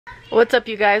What's up,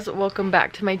 you guys? Welcome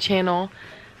back to my channel.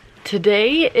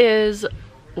 Today is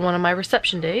one of my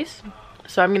reception days,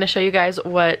 so I'm gonna show you guys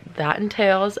what that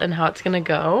entails and how it's gonna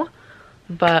go.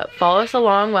 But follow us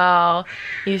along while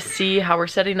you see how we're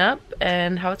setting up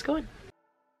and how it's going.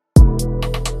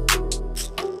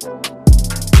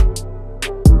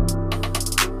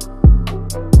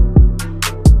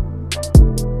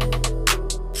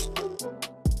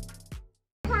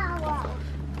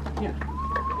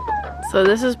 So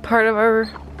this is part of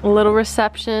our little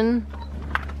reception.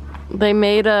 They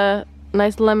made a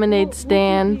nice lemonade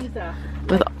stand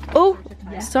with, oh,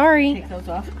 sorry. Take those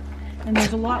off. And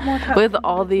there's a lot more cups. With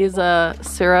all these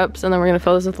syrups, and then we're gonna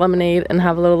fill this with lemonade and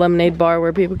have a little lemonade bar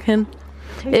where people can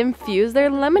infuse their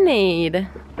lemonade.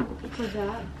 For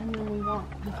that, and then we want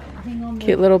the thing on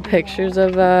Cute little pictures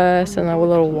of us and a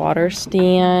little water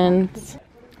stand.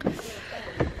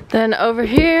 Then over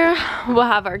here, we'll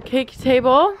have our cake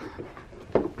table.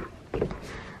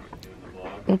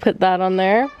 We'll put that on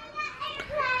there.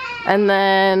 And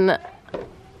then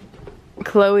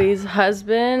Chloe's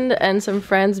husband and some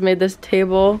friends made this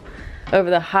table over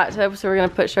the hot tub, so we're gonna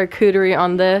put charcuterie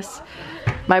on this.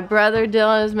 My brother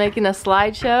Dylan is making a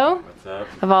slideshow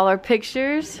of all our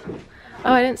pictures.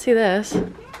 Oh, I didn't see this.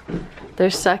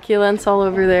 There's succulents all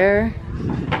over there.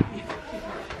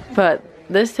 But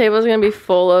this table is gonna be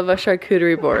full of a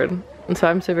charcuterie board, and so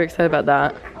I'm super excited about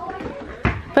that.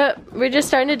 But we're just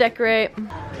starting to decorate.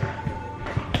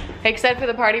 Excited for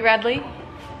the party, Radley?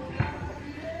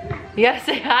 You gotta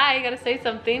say hi, you gotta say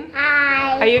something.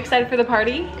 Hi. Are you excited for the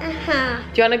party? Uh-huh.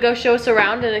 Do you wanna go show us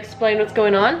around and explain what's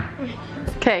going on?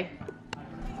 Okay.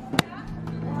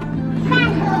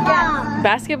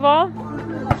 Basketball.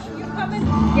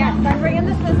 Basketball? Yes, I'm bringing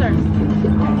the scissors.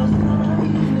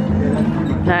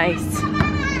 Nice.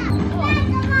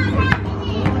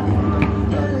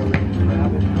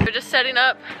 We're just setting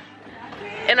up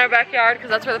in our backyard because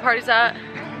that's where the party's at.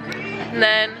 And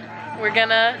then we're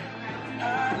gonna,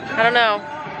 I don't know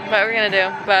what we're gonna do,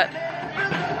 but.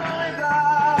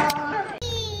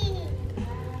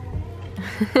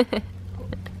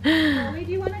 Chloe,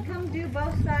 do you want to come do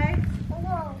both sides? What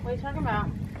are you talking about?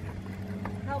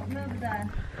 Help move the...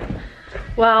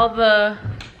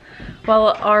 While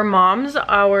our moms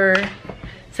are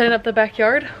setting up the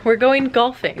backyard, we're going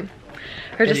golfing.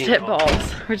 Or just hit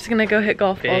balls. We're just gonna go hit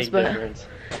golf balls, but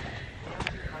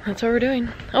that's what we're doing.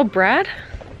 Oh, Brad?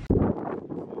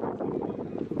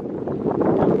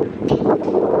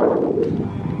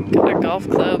 Got our golf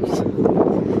clubs.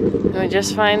 And we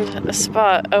just find a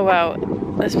spot. Oh wow,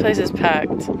 this place is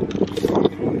packed.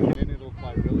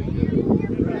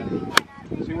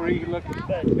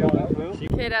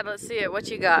 Okay, Dad, let's see it. What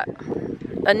you got?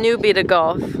 A newbie to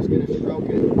golf.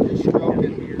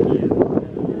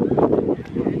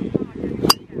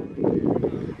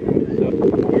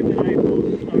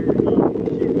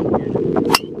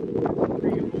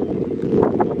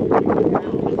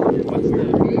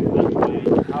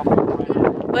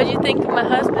 What do you think of my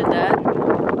husband, Dad?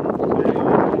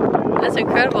 That's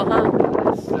incredible, huh?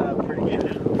 That's pretty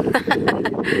good.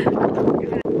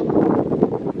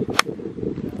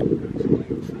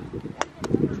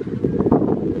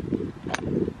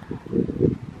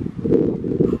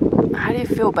 How do you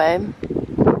feel, babe?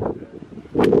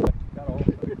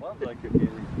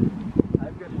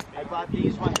 I bought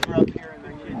these ones for up here and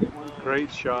then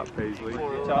Great shot, Paisley.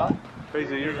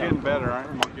 Paisley, you're getting better, aren't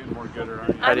you? You're getting more gooder,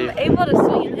 aren't you? I'm able to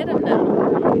swing and hit him now.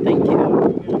 Thank you.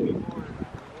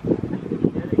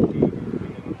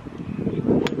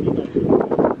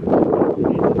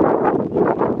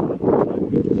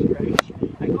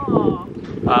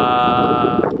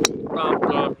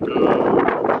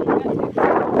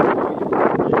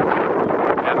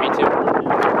 Yeah, me too. Oh.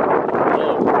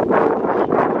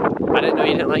 I didn't know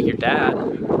you didn't like your dad.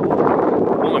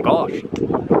 Oh my gosh.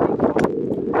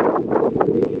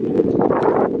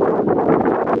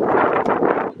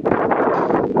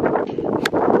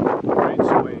 Great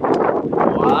swing.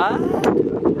 What?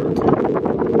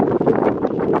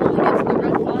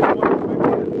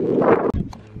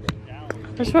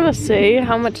 I just want to say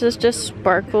how much this just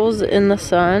sparkles in the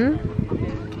sun.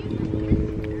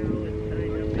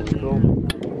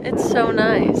 It's so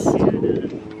nice.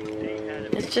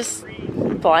 It's just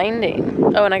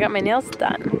blinding. Oh, and I got my nails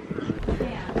done.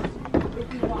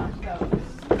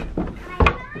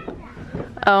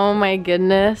 Oh my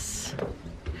goodness.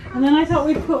 And then I thought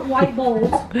we'd put white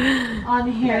bowls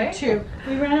on here too.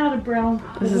 We ran out of brown.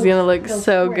 This is gonna look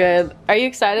so good. Are you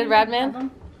excited,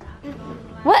 Radman?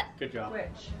 What? Good job.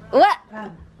 What?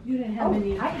 You didn't have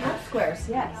any. I have squares,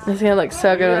 yes. This is gonna look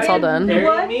so good when it's all done.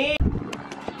 What?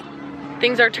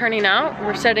 things are turning out.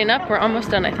 We're setting up. We're almost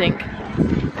done, I think.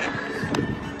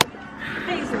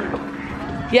 Paisley,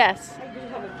 Yes. I do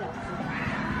have a question.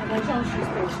 And I know she's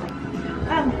Paisley.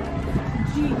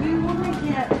 Do you want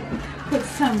to put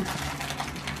some...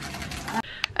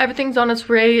 Everything's on its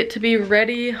way to be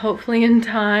ready, hopefully in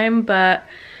time, but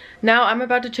now I'm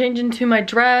about to change into my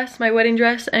dress, my wedding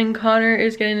dress, and Connor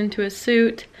is getting into a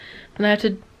suit. And I have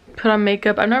to put on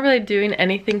makeup. I'm not really doing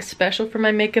anything special for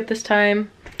my makeup this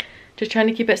time. Just trying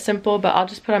to keep it simple, but I'll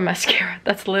just put on mascara.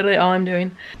 That's literally all I'm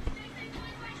doing.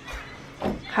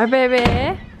 Hi,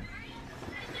 baby.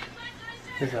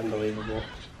 This is unbelievable.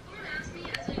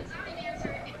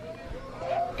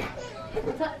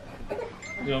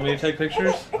 You want me to take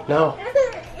pictures? No.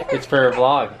 It's for a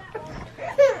vlog.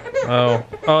 Oh.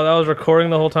 Oh, that was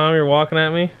recording the whole time you were walking at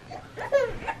me?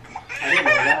 I didn't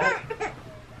know that.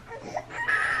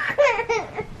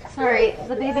 Sorry,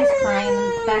 the baby's crying in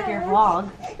the back of your vlog.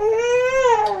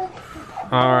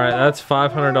 Alright, that's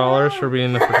 $500 for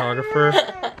being the photographer.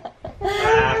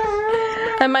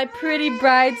 And my pretty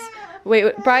bridesmaids.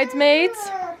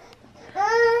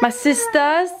 My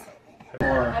sisters.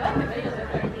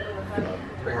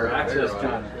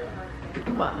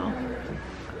 Wow.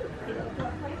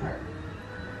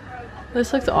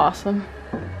 This looks awesome.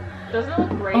 Doesn't it look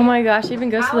great? Oh my gosh, it even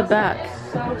goes to the back.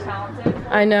 So talented.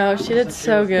 I know, she did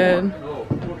so good.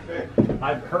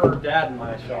 I've heard Dad and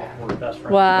myself were best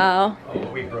friends. Wow.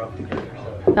 We grew up together.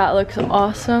 So. That looks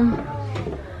awesome.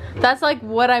 That's like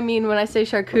what I mean when I say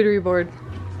charcuterie board.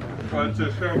 It's a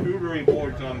charcuterie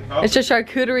boards on top. It's a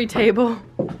charcuterie table.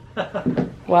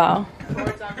 Wow.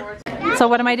 So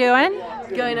what am I doing?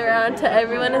 Going around to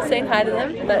everyone and saying hi to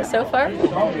them, but so far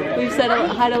we've said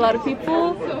hi to a lot of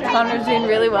people. Connor's doing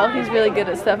really well. He's really good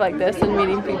at stuff like this and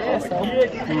meeting people, so.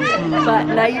 But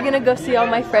now you're gonna go see all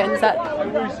my friends at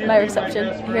my reception.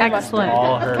 Excellent.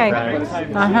 All her Okay. friends.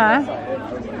 Uh-huh.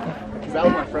 That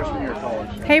was my freshman year of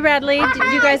college. Hey Radley, do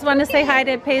you guys want to say hi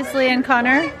to Paisley and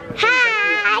Connor? Hi!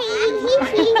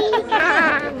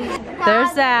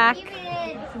 There's Zach.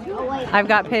 I've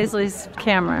got Paisley's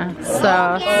camera,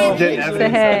 so say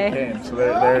hey. So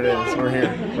there it is. We're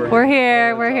here. We're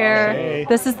here, we're here. Hey.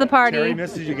 This is the Terry party.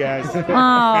 misses you guys. Oh,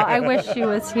 I wish she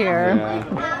was here.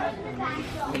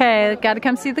 Okay, gotta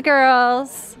come see the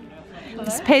girls.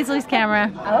 This is Paisley's camera.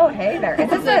 Oh, hey there. Is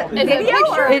this a video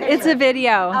or It's a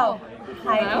video. Oh,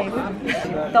 hi,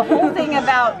 Paisley. The whole thing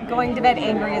about going to bed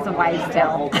angry is a wives'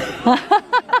 tale.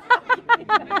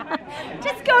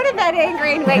 Just go to bed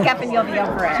angry and wake up and you'll be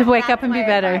over it. To wake up and be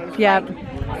better. Advice. Yep.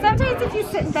 Sometimes if you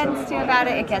sit in bed and stew about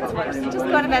it, it gets worse. Just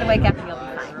go to bed, wake up, and you'll be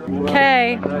fine.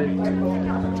 Okay.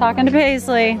 Talking to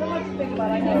Paisley.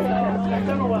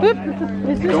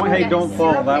 Don't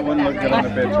fall. That wouldn't look good on the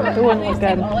picture. It wouldn't look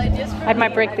good. I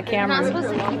might break the camera.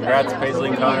 Congrats, Paisley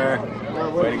and Connor.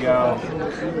 Way to go.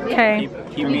 Okay.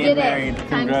 Keep being married.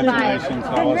 Congratulations.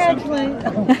 Congratulations.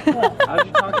 How'd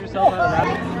you talk yourself out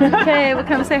of that? Okay, we'll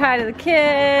come say hi to the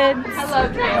kids. Hello,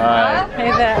 Grandma.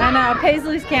 Hey there. I know,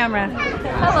 Paisley's camera.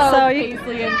 Hello, So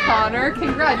Paisley and Connor.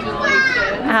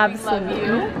 Congratulations. Absolutely. We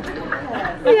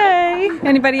love you. Yay.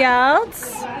 Anybody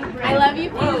else? I love you,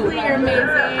 Paisley. You're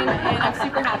amazing, and I'm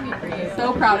super happy for you.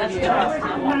 So proud of you.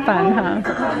 Fun, huh?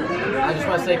 I just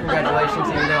want to say congratulations,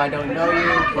 even though I don't know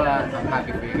you, but I'm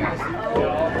happy for you guys.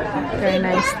 Very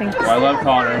nice. Thank you. I love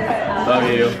Connor. Love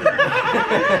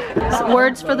you.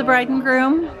 Words for the bride and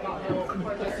groom.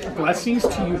 Blessings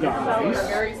to you guys.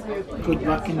 Good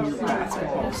luck in your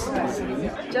basketball season.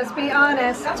 Just be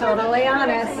honest, totally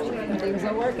honest. Things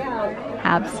will work out.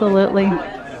 Absolutely.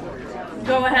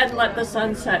 Go ahead and let the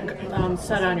sun set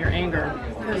on your anger,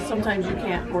 because sometimes you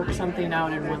can't work something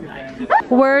out in one night.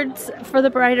 Words for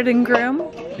the bride and groom.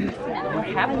 We're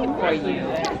happy for you.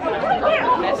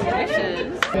 Best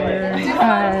wishes.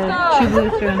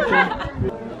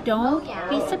 Don't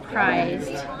be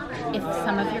surprised if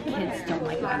some of your kids don't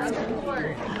like basketball.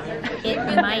 It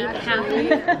might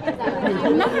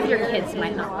happen. None of your kids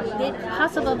might not. It's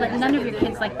possible that none of your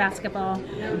kids like basketball.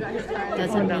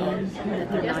 Doesn't mean that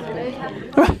they're not good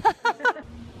kids.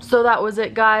 So that was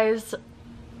it, guys.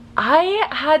 I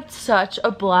had such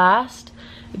a blast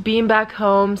being back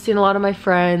home, seeing a lot of my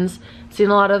friends, seeing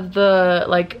a lot of the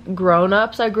like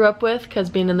grown-ups I grew up with, because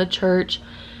being in the church,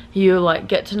 you like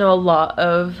get to know a lot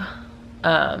of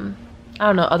I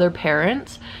don't know, other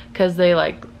parents, because they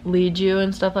like lead you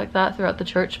and stuff like that throughout the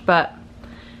church. But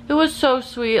it was so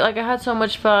sweet. Like, I had so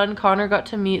much fun. Connor got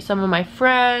to meet some of my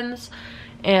friends,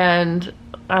 and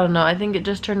I don't know, I think it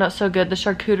just turned out so good. The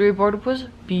charcuterie board was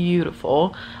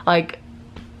beautiful. Like,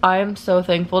 I am so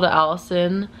thankful to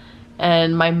Allison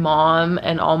and my mom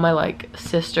and all my like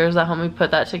sisters that helped me put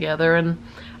that together. And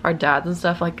our dads and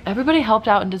stuff. Like, everybody helped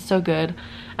out and did so good.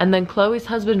 And then Chloe's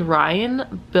husband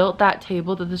Ryan built that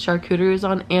table that the charcuterie was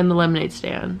on and the lemonade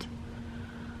stand.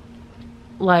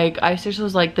 Like, I seriously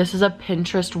was like, this is a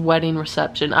Pinterest wedding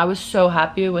reception. I was so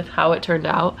happy with how it turned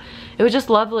out. It was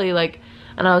just lovely, like,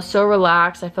 and I was so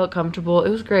relaxed. I felt comfortable. It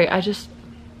was great. It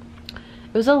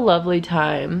was a lovely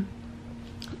time.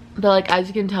 But like, as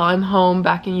you can tell, I'm home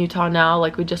back in Utah now.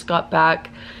 Like, we just got back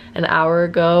an hour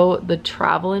ago. The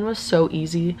traveling was so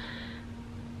easy.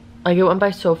 Like, it went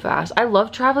by so fast. I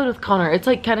love traveling with Connor. It's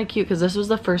like kind of cute because this was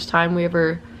the first time we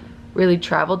ever really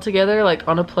traveled together, like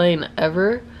on a plane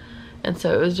ever. And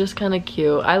so it was just kind of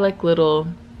cute. I like little,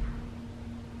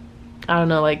 I don't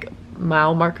know, like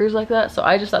mile markers like that. So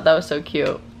I just thought that was so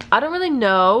cute. I don't really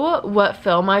know what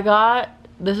film I got.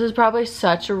 This is probably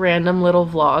such a random little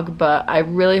vlog, but I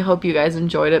really hope you guys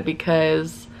enjoyed it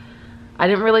because I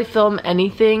didn't really film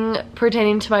anything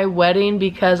pertaining to my wedding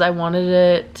because I wanted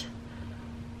it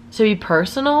to be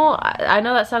personal. I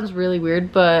know that sounds really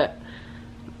weird, but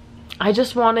I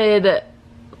just wanted,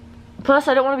 plus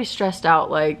I don't want to be stressed out.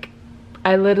 Like,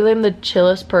 I literally am the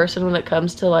chillest person when it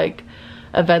comes to like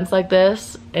events like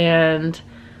this, and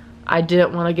I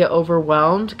didn't want to get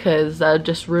overwhelmed because that would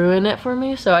just ruin it for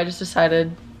me. So I just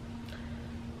decided,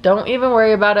 don't even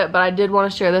worry about it. But I did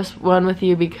want to share this one with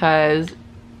you because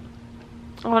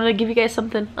I wanted to give you guys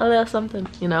something, a little something,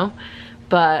 you know.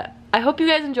 But I hope you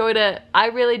guys enjoyed it. I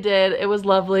really did. It was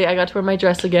lovely. I got to wear my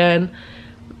dress again.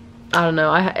 I don't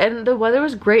know. And the weather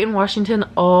was great in Washington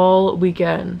all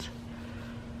weekend.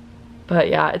 But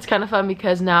yeah, it's kind of fun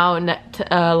because now,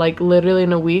 like literally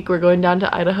in a week, we're going down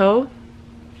to Idaho.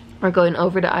 We're going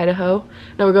over to Idaho.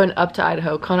 No, we're going up to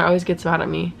Idaho. Connor always gets mad at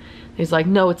me. He's like,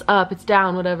 no, it's up, it's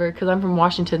down, whatever. Because I'm from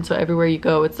Washington, so everywhere you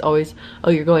go, it's always, oh,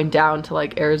 you're going down to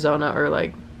like Arizona or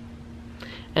like,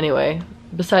 anyway,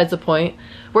 besides the point.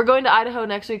 We're going to Idaho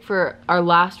next week for our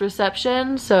last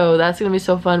reception. So that's going to be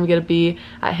so fun. We get to be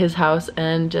at his house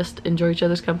and just enjoy each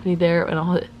other's company there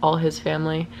and all his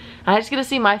family. And I just get to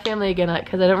see my family again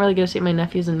because I don't really get to see my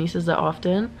nephews and nieces that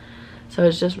often. So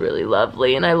it's just really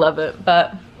lovely and I love it.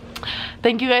 But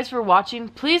thank you guys for watching.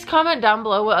 Please comment down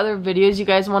below what other videos you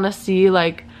guys want to see.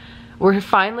 Like, we're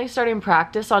finally starting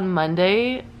practice on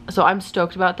Monday, so I'm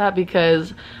stoked about that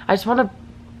because I just want to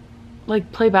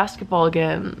like play basketball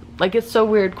again. Like, it's so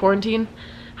weird. Quarantine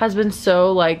has been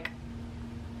so like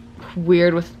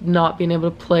weird with not being able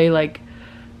to play like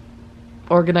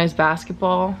organized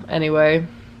basketball. Anyway,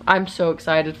 I'm so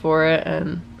excited for it,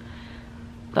 and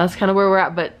that's kind of where we're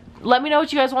at. But let me know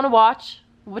what you guys want to watch,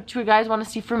 what you guys want to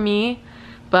see from me.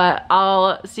 But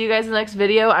I'll see you guys in the next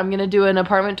video. I'm gonna do an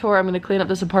apartment tour. I'm gonna clean up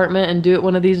this apartment and do it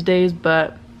one of these days,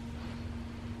 but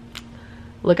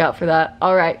look out for that.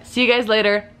 All right, see you guys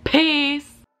later. Peace.